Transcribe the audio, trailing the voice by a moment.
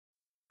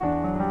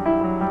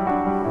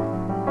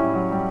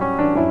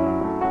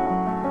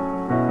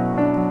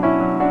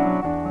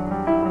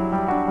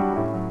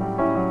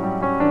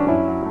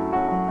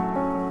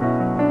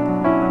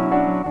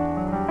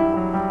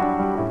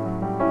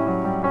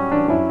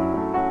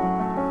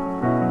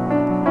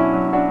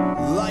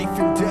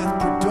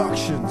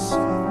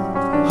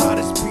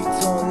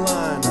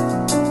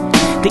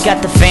They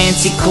got the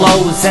fancy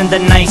clothes and the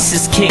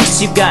nicest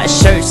kicks. You got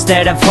shirts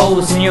that have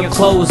holes and your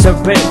clothes are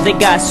ripped. They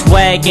got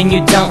swag and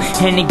you don't,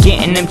 and they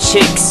getting them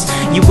chicks.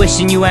 You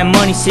wishing you had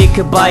money so you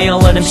could buy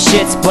all of them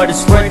shits, but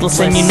it's worthless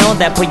and you know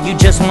that, but you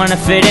just wanna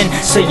fit in.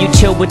 So you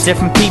chill with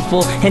different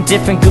people and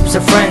different groups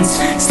of friends,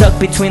 stuck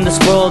between this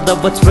world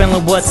of what's real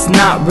and what's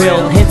not real.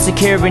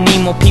 Insecure and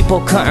emo people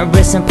cutting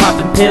wrists and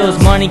popping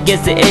pills. Money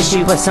gets the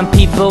issue, but some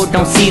people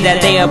don't see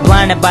that. They are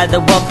blinded by the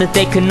wealth that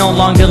they can no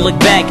longer look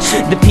back.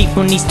 The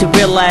people needs to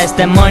realize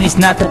that money's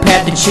not the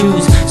path to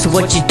choose. So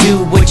what you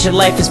do with your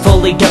life is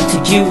fully up to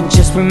you.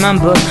 Just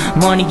remember,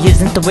 money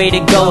isn't the way to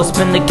go.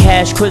 Spend the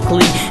cash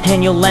quickly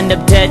and you'll end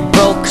up dead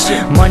broke.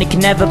 Money can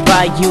never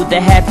buy you the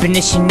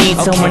happiness you need.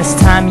 So when it's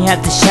time, you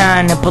have to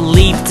shine and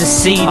believe to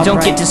see.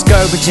 Don't get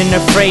discouraged and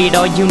afraid,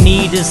 all you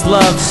need is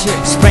love.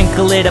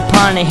 Sprinkle it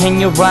upon it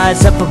and you'll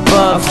rise up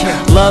above.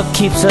 Love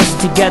keeps us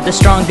together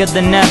stronger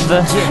than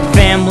ever.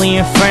 Family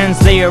and friends,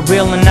 they are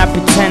real and not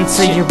pretend.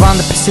 So you're on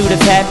the pursuit of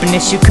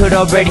happiness, you could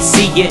already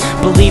see it.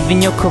 Believe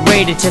in your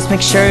career, just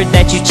make sure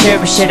that you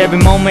cherish it. Every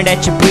moment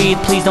that you breathe,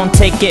 please don't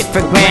take it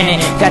for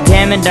granted. God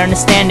damn it,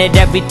 understand it,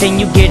 everything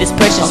you get is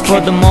precious. For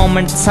the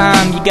moment of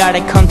time, you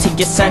gotta come to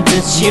your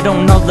senses. You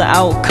don't know the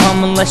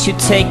outcome unless you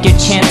take your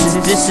chances.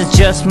 This is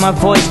just my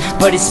voice,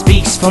 but it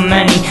speaks for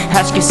many.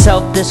 Ask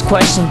yourself this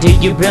question, do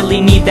you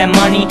really need that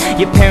money?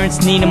 Your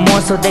parents need it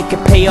more so they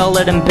can pay all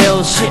of them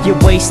bills. You're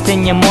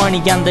wasting your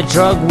money on the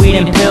drug, weed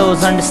and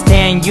pills.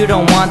 Understand you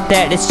don't want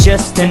that, it's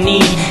just a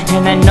need.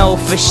 And I know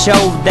for sure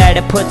that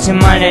it puts your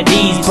mind at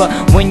ease. But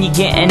when you're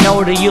getting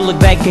older, you look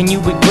back and you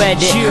regret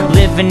it.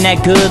 Living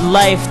that good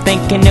life,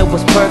 thinking it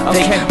was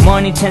perfect.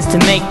 Money tends to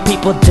make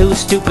people do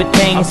stupid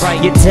things.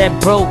 You're dead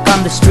broke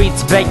on the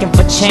streets begging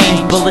for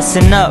change. But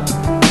listen up,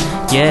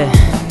 yeah,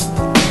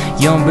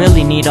 you don't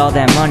really need all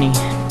that money.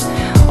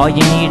 All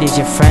you need is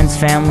your friends,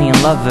 family,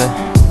 and lover.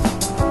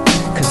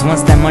 Cause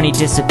once that money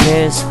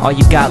disappears, all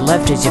you got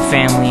left is your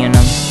family and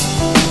them.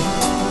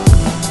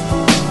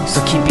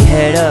 So keep your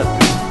head up.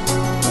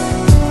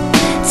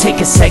 Take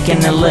a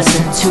second and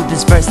listen to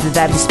this verse that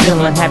I be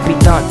spilling. Happy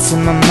thoughts in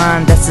my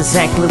mind, that's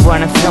exactly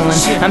what I'm feeling.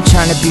 I'm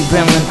trying to be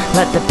real and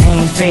let the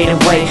pain fade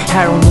away.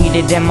 I don't need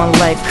it in my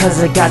life cause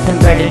I got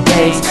them better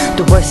days.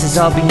 The worst is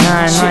all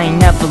behind, I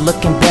ain't never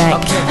looking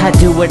back. I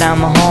do it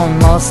on my own,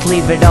 lost,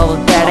 leave it all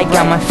at that. I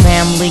got my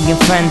family and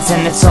friends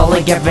and it's all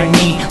I ever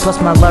need. Plus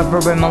my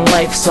lover in my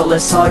life, so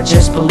let's all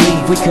just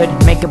believe we could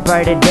make a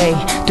brighter day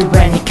through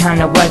any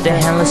kind of weather.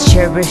 And let's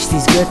cherish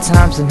these good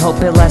times and hope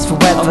it lasts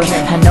forever.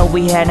 I know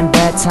we had them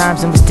bad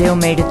times and we still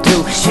made it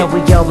through. And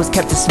we always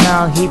kept a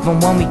smile even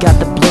when we got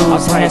the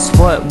blues. And that's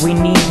what we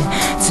need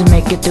to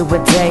make it through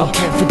a day.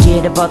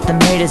 Forget about the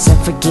haters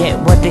and forget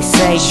what they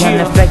say.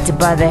 Unaffected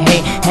by the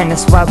hate, and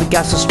that's why we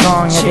got so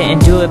strong. I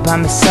didn't do it by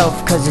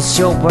myself, cause it's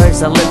your words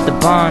that lit the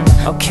bond.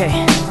 Okay.